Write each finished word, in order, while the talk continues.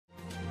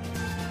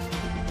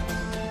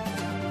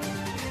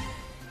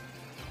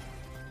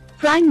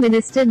Prime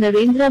Minister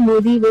Narendra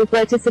Modi will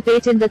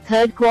participate in the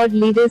third Quad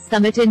Leaders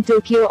Summit in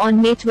Tokyo on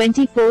May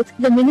 24,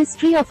 the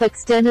Ministry of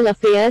External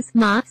Affairs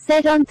 (MA)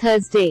 said on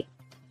Thursday.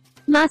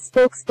 MA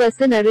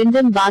spokesperson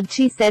Arindam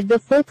Bagchi said the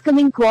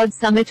forthcoming Quad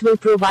Summit will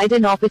provide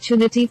an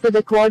opportunity for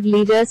the Quad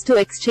leaders to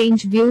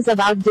exchange views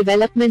about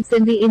developments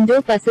in the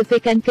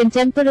Indo-Pacific and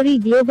contemporary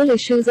global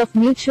issues of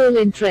mutual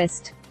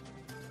interest.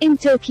 In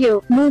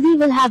Tokyo, Modi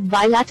will have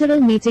bilateral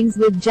meetings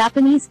with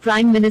Japanese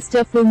Prime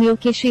Minister Fumio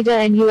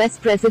Kishida and US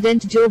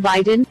President Joe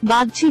Biden,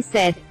 Bagchi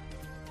said.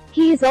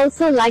 He is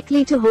also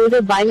likely to hold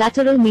a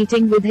bilateral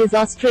meeting with his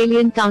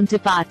Australian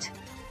counterpart.